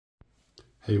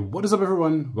Hey, what is up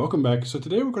everyone? Welcome back. So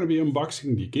today we're going to be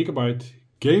unboxing the Gigabyte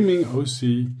Gaming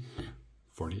OC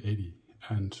 4080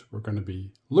 and we're going to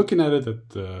be looking at it at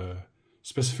the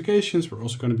specifications. We're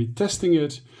also going to be testing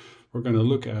it. We're going to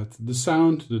look at the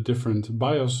sound, the different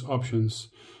BIOS options,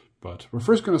 but we're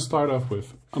first going to start off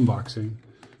with unboxing.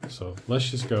 So let's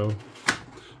just go.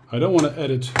 I don't want to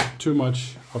edit too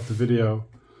much of the video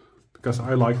because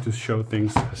I like to show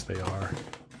things as they are.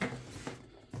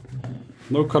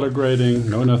 No color grading,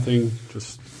 no nothing,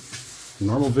 just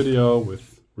normal video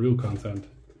with real content.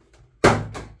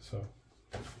 So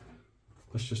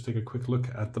let's just take a quick look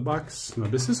at the box. Now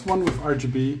this is one with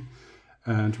RGB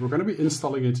and we're going to be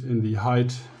installing it in the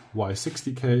Height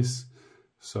Y60 case.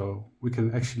 So we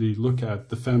can actually look at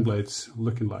the fan blades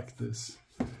looking like this.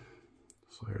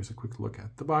 So here's a quick look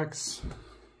at the box.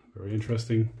 Very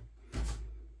interesting.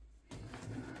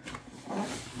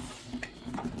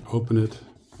 Open it.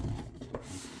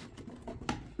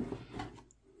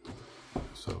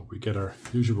 So we get our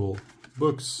usual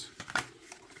books.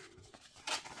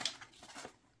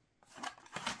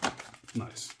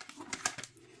 Nice.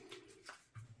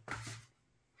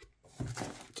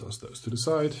 Toss those to the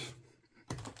side.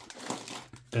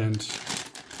 And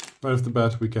right off the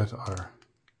bat we get our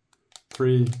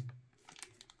 3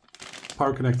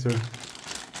 power connector.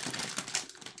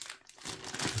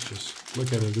 Let's just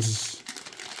look at it. This is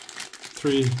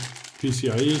 3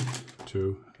 PCIe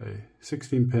to a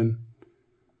 16 pin.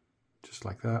 Just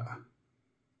like that.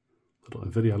 Little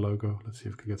NVIDIA logo. Let's see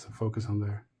if we can get some focus on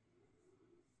there.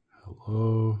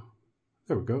 Hello.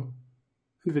 There we go.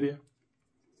 NVIDIA.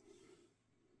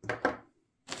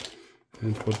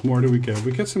 And what more do we get?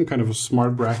 We get some kind of a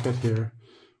smart bracket here,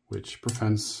 which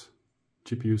prevents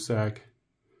GPU sag.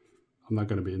 I'm not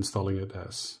going to be installing it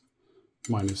as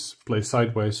mine is placed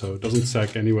sideways, so it doesn't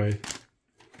sag anyway.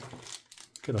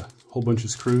 Get a whole bunch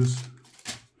of screws.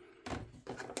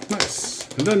 Nice.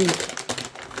 And then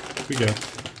we get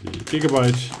the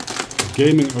Gigabyte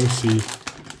Gaming OC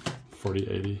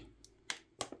 4080.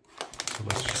 So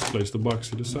let's just place the box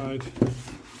to the side.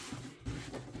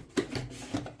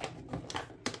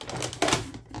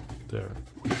 There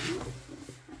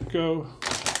we go.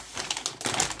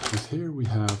 And here we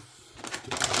have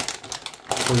the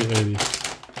 4080.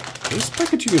 This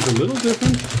packaging is a little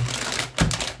different.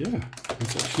 Yeah,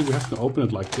 it's actually, we have to open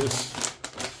it like this.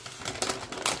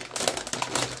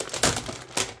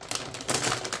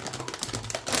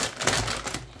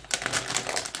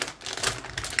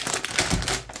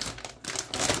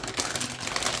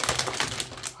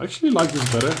 I actually like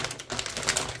this better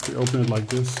if we open it like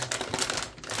this.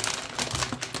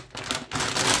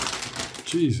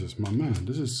 Jesus, my man,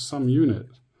 this is some unit.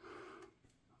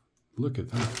 Look at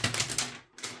that.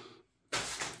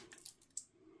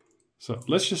 So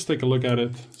let's just take a look at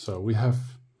it. So we have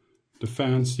the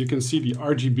fans. You can see the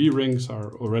RGB rings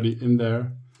are already in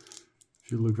there.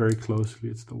 If you look very closely,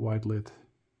 it's the white lid.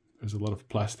 There's a lot of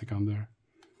plastic on there.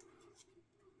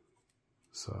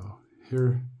 So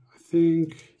here, I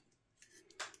think,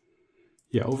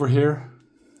 yeah, over here,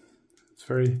 it's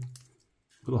a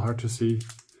little hard to see.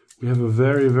 We have a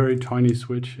very, very tiny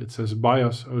switch. It says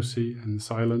BIOS, OC, and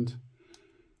silent.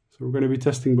 So we're going to be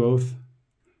testing both.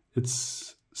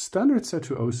 It's standard set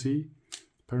to OC,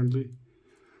 apparently.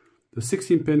 The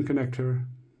 16-pin connector.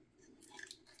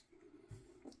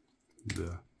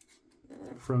 The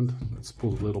front. Let's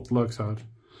pull the little plugs out.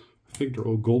 I think they're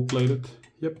all gold-plated.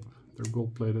 Yep, they're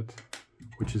gold-plated,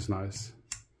 which is nice.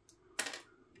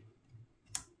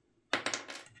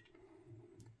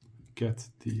 Get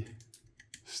the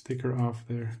sticker off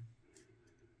there.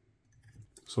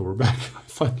 So we're back. I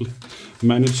finally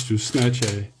managed to snatch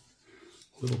a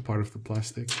little part of the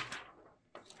plastic.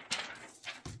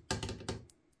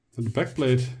 And the back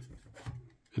plate,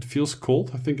 it feels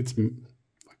cold. I think it's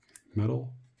like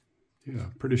metal. Yeah,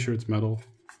 pretty sure it's metal.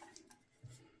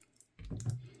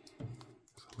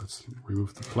 So let's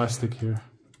remove the plastic here.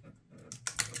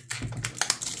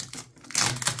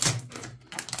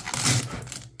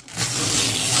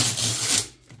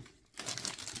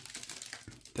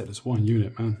 That is one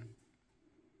unit, man.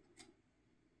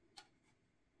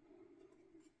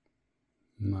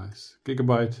 Nice.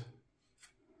 Gigabyte.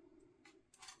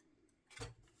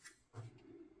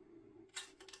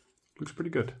 Looks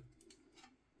pretty good.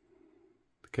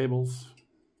 The cables.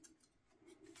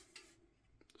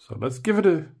 So let's give it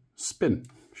a spin,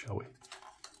 shall we?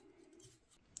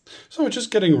 So we're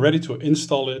just getting ready to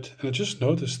install it, and I just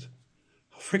noticed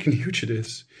how freaking huge it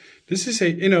is. This is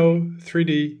a Inno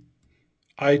 3D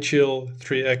iChill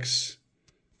 3X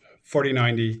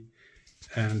 4090,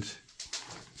 and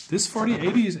this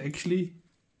 4080 is actually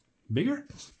bigger.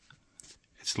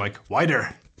 It's like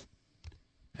wider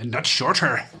and not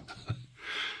shorter.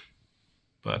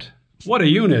 But what a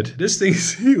unit. This thing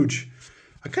is huge.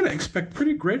 I kind of expect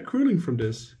pretty great cooling from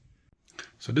this.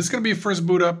 So this is going to be a first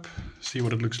boot up. See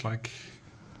what it looks like.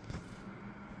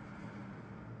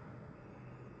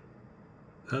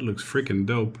 That looks freaking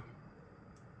dope.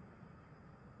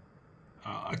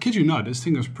 I kid you not, this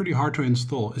thing is pretty hard to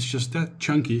install. It's just that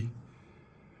chunky.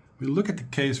 We look at the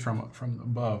case from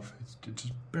above. It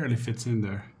just barely fits in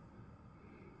there.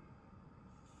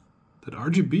 That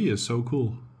RGB is so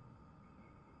cool.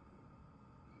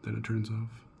 Then it turns off.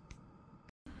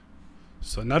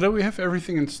 So now that we have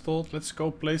everything installed, let's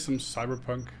go play some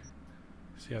Cyberpunk.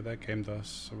 See how that game does.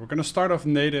 So we're gonna start off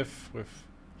native with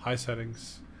high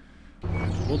settings.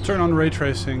 We'll turn on ray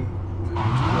tracing. We'll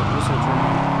also turn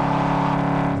on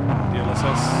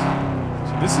DLSS.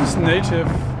 So this is native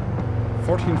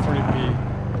 1440p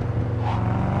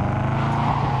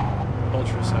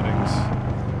ultra settings.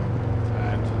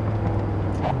 And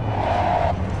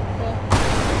well,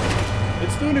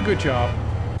 it's doing a good job.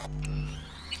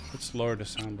 Let's lower the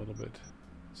sound a little bit.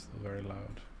 It's still very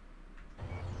loud.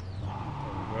 There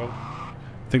we go.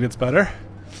 I think that's better.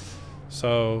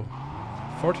 So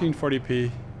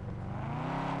 1440p,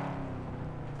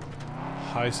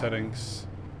 high settings.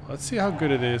 Let's see how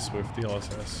good it is with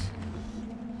DLSS.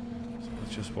 So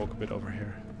let's just walk a bit over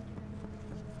here.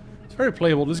 It's very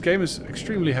playable. This game is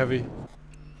extremely heavy.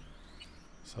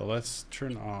 So let's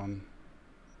turn on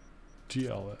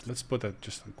GL. Let's put that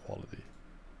just on quality.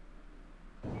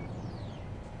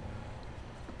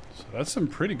 So that's some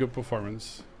pretty good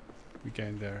performance we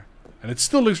gained there. And it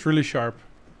still looks really sharp.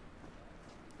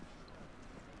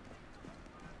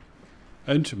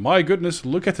 And my goodness,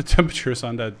 look at the temperatures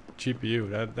on that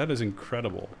GPU. That is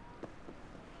incredible.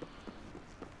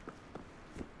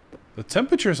 The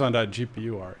temperatures on that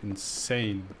GPU are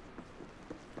insane.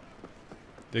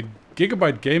 The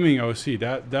Gigabyte gaming OC,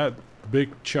 that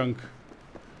big chunker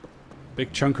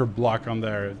block on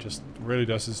there, it just really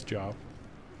does its job.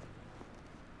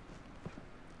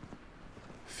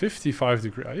 55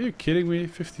 degrees. Are you kidding me?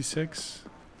 56?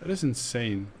 That is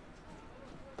insane.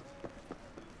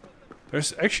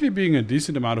 There's actually being a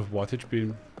decent amount of wattage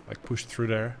being like pushed through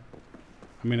there.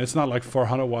 I mean, it's not like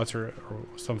 400 watts or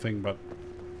something, but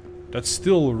that's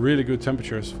still really good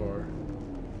temperatures for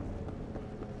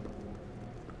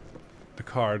the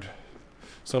card.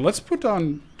 So let's turn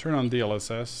on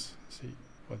DLSS, see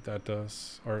what that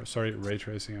does. Or sorry, ray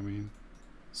tracing, I mean.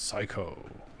 Psycho.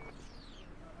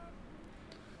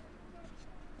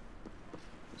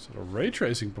 So the ray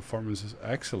tracing performance is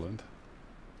excellent.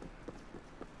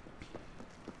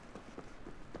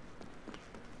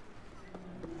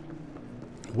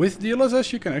 With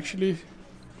DLSS, you can actually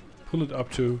pull it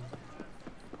up to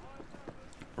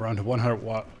around 100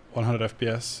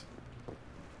 FPS.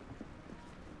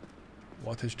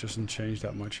 Wattage doesn't change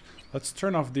that much. Let's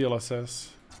turn off DLSS.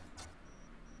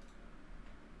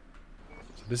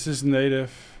 So this is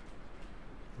native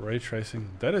ray tracing.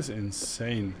 That is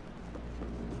insane.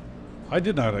 I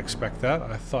did not expect that.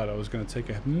 I thought I was going to take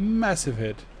a massive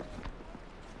hit.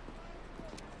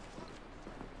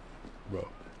 Whoa.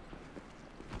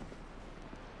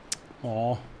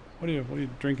 Aw, what are you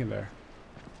drinking there?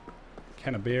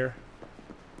 Can of beer?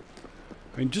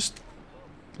 I mean, just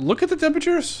look at the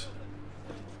temperatures.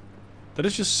 That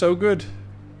is just so good.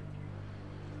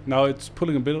 Now it's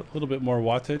pulling a little bit more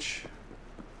wattage,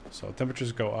 so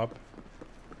temperatures go up.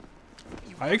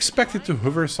 I expect it to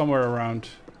hover somewhere around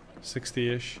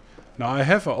 60-ish. Now I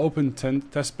have an open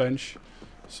test bench,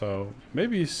 so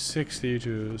maybe 60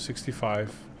 to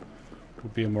 65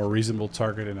 would be a more reasonable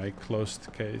target in a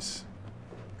closed case.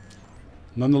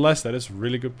 Nonetheless, that is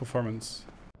really good performance.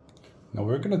 Now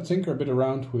we're going to tinker a bit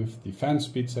around with the fan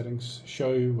speed settings,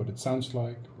 show you what it sounds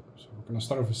like. So we're going to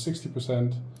start off with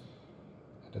 60%.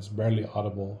 That's barely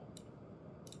audible.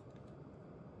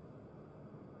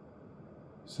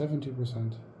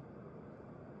 70%.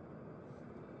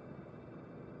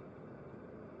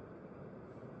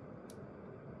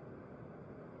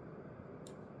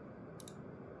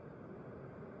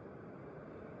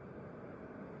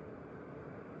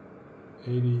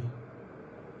 $80.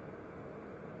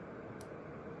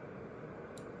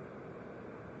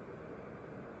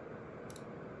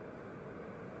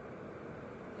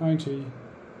 90.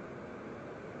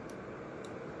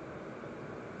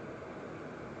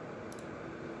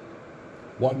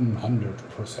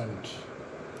 100%.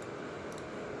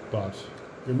 But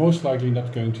you're most likely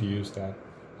not going to use that.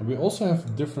 And we also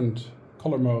have different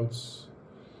color modes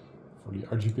for the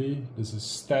RGB. This is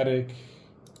static.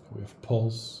 We have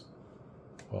pulse.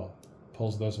 Well,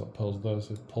 pulse does what pulse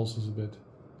does. It pulses a bit.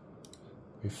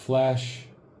 We flash.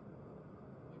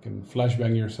 You can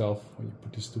flashbang yourself when you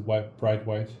put this to white, bright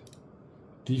white.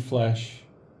 Deflash,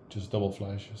 just double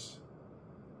flashes.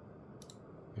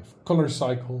 We have color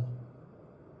cycle.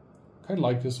 Kind of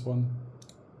like this one.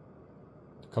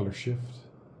 Color shift.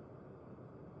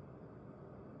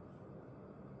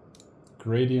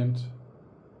 Gradient.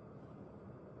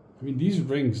 I mean, these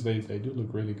rings, they do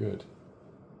look really good.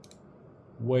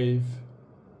 Wave.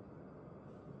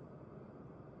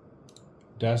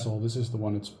 Dazzle, this is the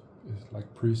one that's like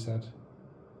preset.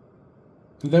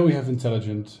 And then we have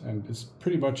intelligent, and it's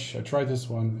pretty much, I tried this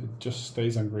one, it just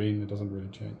stays on green, it doesn't really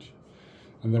change.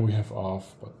 And then we have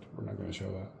off, but we're not going to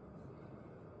show that.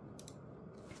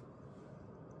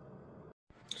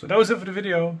 So that was it for the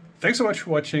video. Thanks so much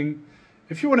for watching.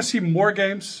 If you want to see more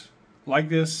games like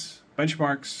this,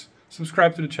 benchmarks,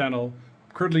 subscribe to the channel.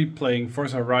 I'm currently playing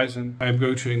Forza Horizon. I'm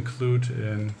going to include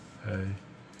in a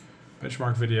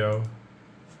benchmark video.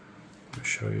 Let me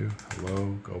show you.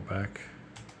 Hello, go back.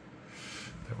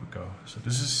 There we go. So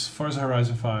this is Forza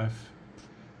Horizon 5.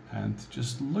 And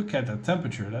just look at that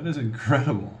temperature. That is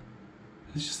incredible.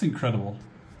 It's just incredible.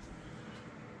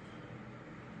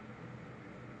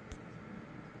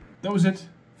 That was it.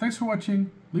 Thanks for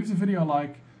watching. Leave the video a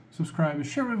like, subscribe, and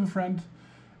share it with a friend.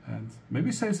 And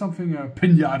maybe say something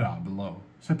pinata below.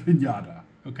 Say pinata.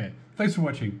 Okay. Thanks for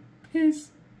watching.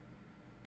 Peace.